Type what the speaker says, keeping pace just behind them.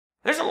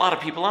There's a lot of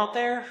people out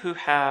there who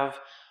have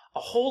a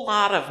whole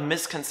lot of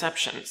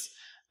misconceptions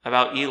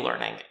about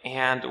e-learning,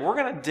 and we're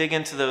going to dig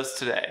into those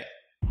today.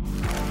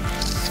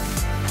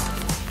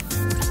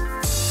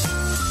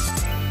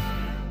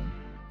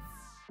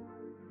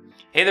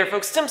 Hey there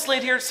folks, Tim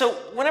Slade here. So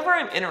whenever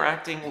I'm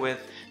interacting with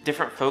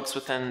different folks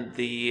within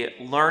the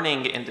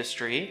learning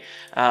industry,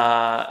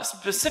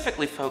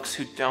 specifically folks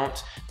who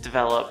don't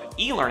develop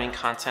e-learning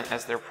content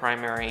as their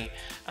primary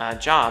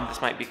job,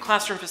 this might be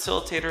classroom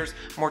facilitators,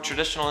 more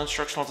traditional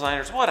instructional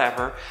designers,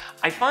 whatever,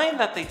 I find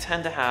that they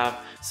tend to have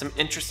some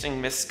interesting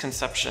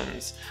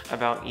misconceptions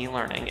about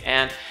e-learning.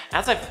 And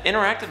as I've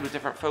interacted with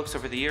different folks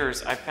over the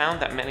years, I've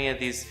found that many of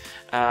these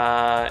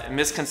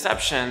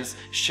misconceptions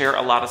share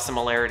a lot of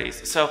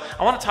similarities. So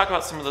I want to talk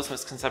about some of those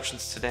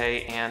misconceptions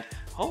today and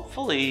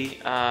hopefully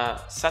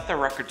set the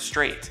record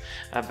straight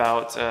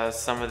about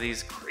some of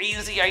these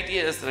crazy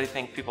ideas that I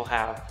think people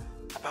have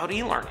about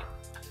e-learning.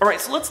 All right,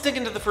 so let's dig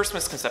into the first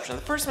misconception.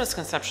 The first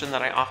misconception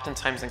that I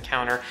oftentimes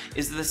encounter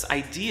is this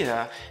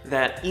idea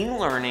that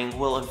e-learning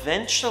will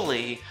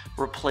eventually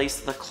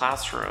replace the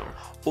classroom,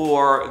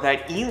 or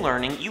that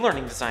e-learning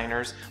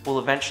designers will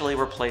eventually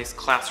replace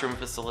classroom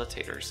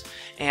facilitators.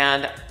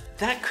 And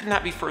that could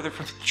not be further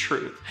from the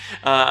truth.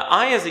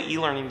 I, as an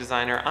e-learning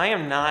designer, I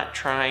am not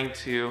trying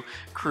to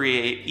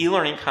create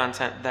e-learning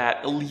content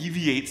that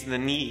alleviates the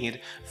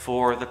need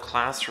for the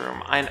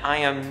classroom. And I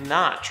am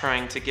not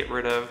trying to get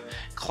rid of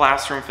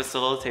classroom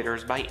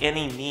facilitators by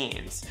any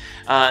means.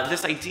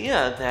 This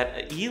idea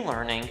that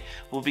e-learning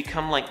will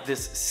become like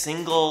this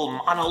single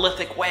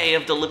monolithic way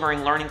of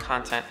delivering learning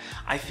content,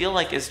 I feel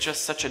like is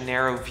just such a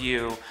narrow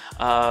view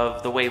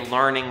of the way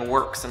learning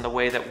works and the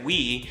way that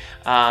we,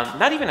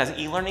 not even as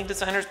e-learning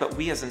designers, but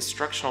we as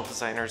instructional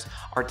designers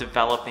are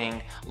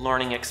developing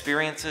learning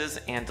experiences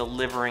and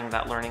delivering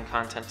that learning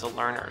content to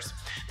learners.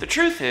 The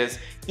truth is,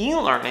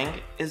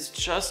 e-learning is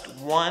just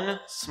one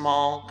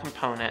small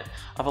component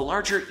of a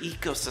larger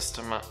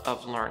ecosystem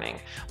of learning.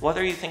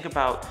 Whether you think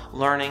about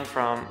learning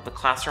from the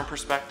classroom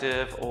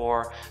perspective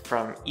or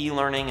from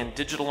e-learning and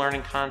digital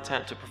learning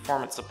content to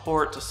performance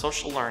support to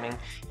social learning,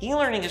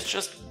 e-learning is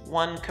just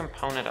one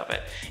component of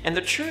it. And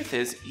the truth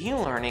is,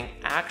 e-learning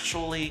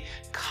actually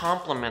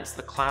complements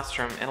the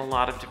classroom in a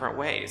lot of different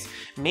ways.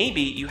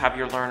 Maybe you have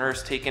your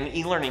learners take an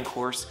e-learning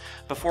course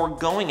before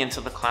going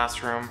into the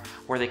classroom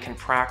where they can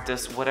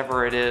practice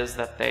whatever it is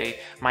that they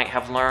might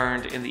have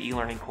learned in the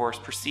e-learning course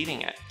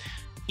preceding it.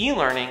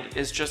 E-learning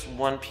is just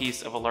one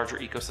piece of a larger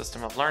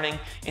ecosystem of learning,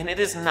 and it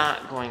is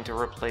not going to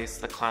replace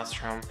the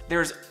classroom.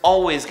 There's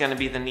always going to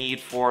be the need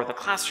for the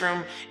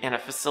classroom and a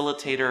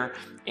facilitator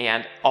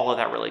and all of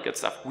that really good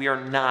stuff. We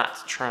are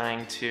not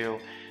trying to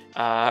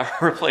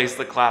replace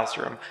the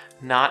classroom,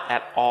 not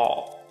at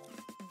all.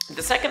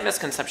 The second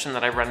misconception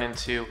that I run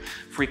into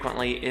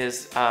frequently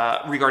is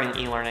regarding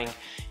e-learning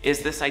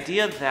is this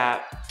idea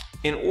that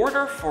in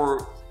order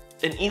for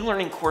an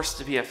e-learning course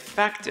to be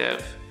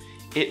effective,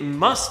 it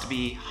must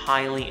be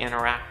highly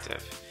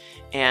interactive.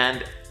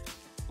 And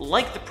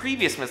like the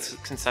previous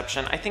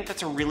misconception, I think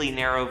that's a really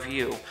narrow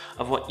view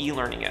of what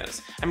e-learning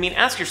is. I mean,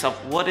 ask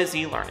yourself, what is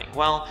e-learning?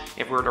 Well,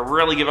 if we were to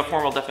really give a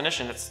formal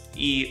definition, it's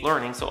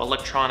e-learning, so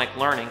electronic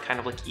learning, kind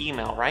of like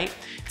email, right?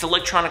 It's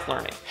electronic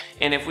learning.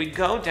 And if we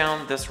go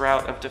down this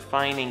route of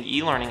defining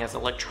e-learning as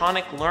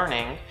electronic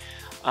learning,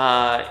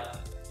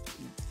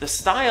 the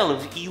style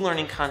of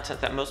e-learning content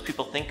that most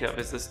people think of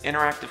is this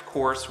interactive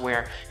course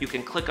where you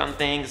can click on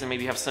things and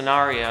maybe have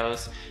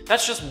scenarios.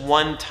 That's just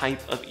one type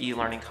of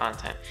e-learning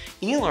content.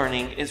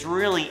 E-learning is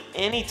really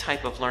any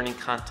type of learning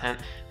content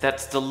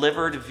that's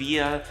delivered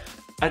via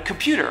a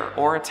computer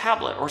or a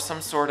tablet or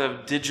some sort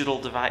of digital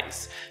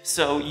device.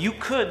 So you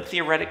could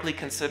theoretically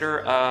consider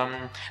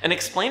an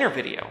explainer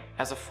video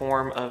as a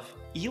form of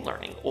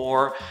e-learning,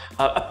 or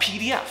a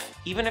PDF,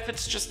 even if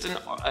it's just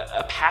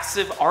a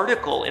passive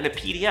article in a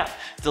PDF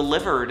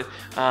delivered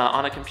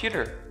on a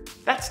computer.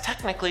 That's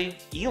technically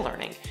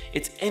e-learning.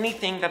 It's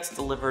anything that's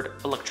delivered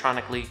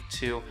electronically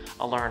to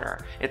a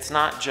learner. It's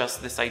not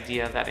just this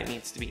idea that it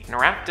needs to be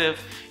interactive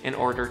in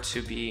order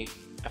to be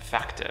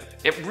effective.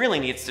 It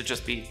really needs to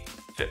just be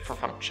fit for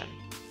function.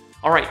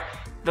 All right,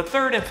 the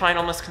third and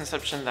final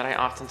misconception that I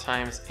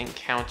oftentimes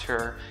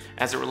encounter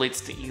as it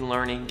relates to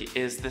e-learning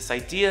is this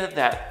idea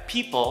that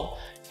people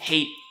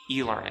hate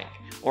e-learning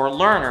or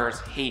learners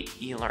hate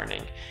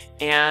e-learning.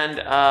 And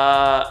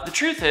the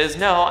truth is,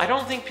 no, I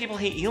don't think people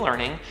hate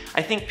e-learning.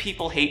 I think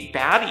people hate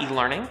bad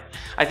e-learning.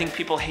 I think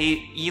people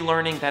hate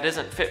e-learning that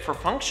isn't fit for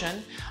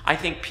function. I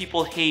think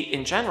people hate,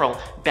 in general,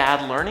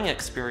 bad learning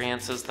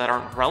experiences that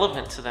aren't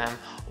relevant to them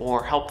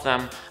or help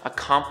them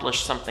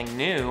accomplish something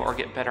new or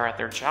get better at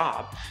their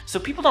job. So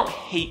people don't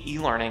hate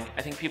e-learning.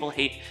 I think people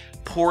hate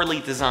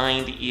poorly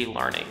designed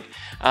e-learning.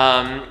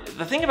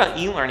 The thing about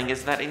e-learning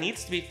is that it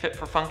needs to be fit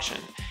for function,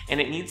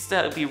 and it needs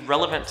to be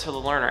relevant to the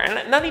learner.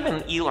 And not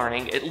even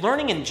e-learning,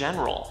 learning in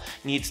general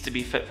needs to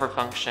be fit for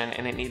function,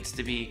 and it needs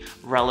to be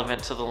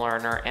relevant to the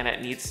learner, and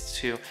it needs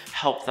to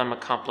help them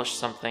accomplish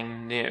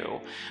something new.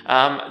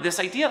 This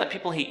idea that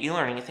people hate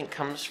e-learning, I think,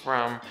 comes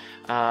from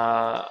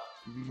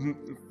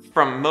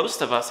from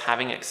most of us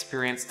having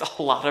experienced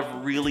a lot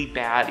of really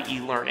bad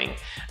e-learning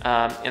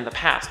in the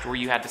past, where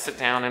you had to sit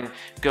down and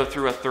go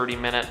through a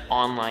 30-minute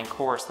online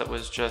course that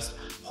was just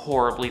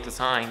horribly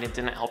designed and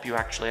didn't help you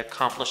actually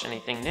accomplish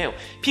anything new.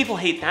 People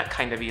hate that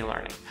kind of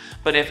e-learning.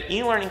 But if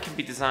e-learning can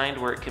be designed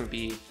where it can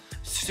be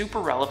super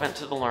relevant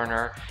to the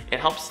learner, it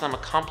helps them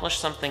accomplish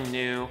something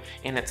new,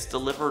 and it's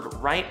delivered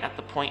right at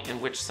the point in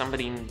which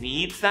somebody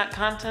needs that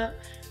content,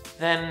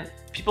 then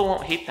people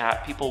won't hate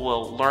that. People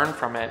will learn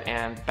from it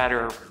and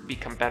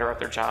become better at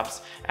their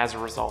jobs as a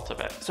result of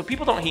it. So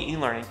people don't hate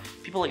e-learning,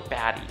 people hate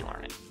bad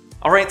e-learning.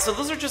 Alright, so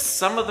those are just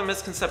some of the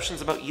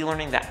misconceptions about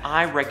e-learning that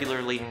I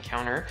regularly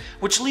encounter,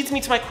 which leads me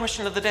to my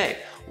question of the day.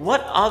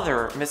 What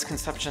other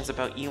misconceptions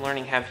about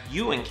e-learning have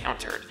you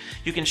encountered?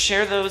 You can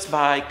share those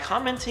by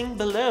commenting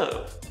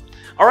below.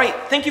 Alright,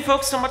 thank you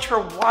folks so much for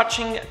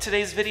watching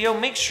today's video.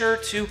 Make sure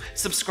to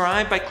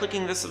subscribe by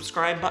clicking the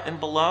subscribe button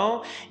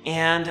below,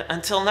 and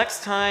until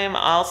next time,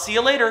 I'll see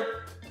you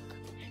later.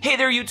 Hey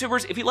there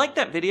YouTubers, if you liked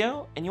that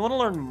video and you want to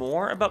learn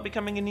more about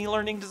becoming an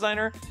e-learning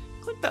designer,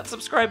 click that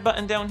subscribe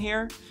button down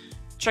here.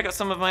 Check out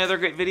some of my other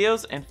great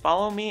videos and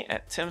follow me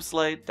at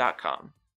timslade.com.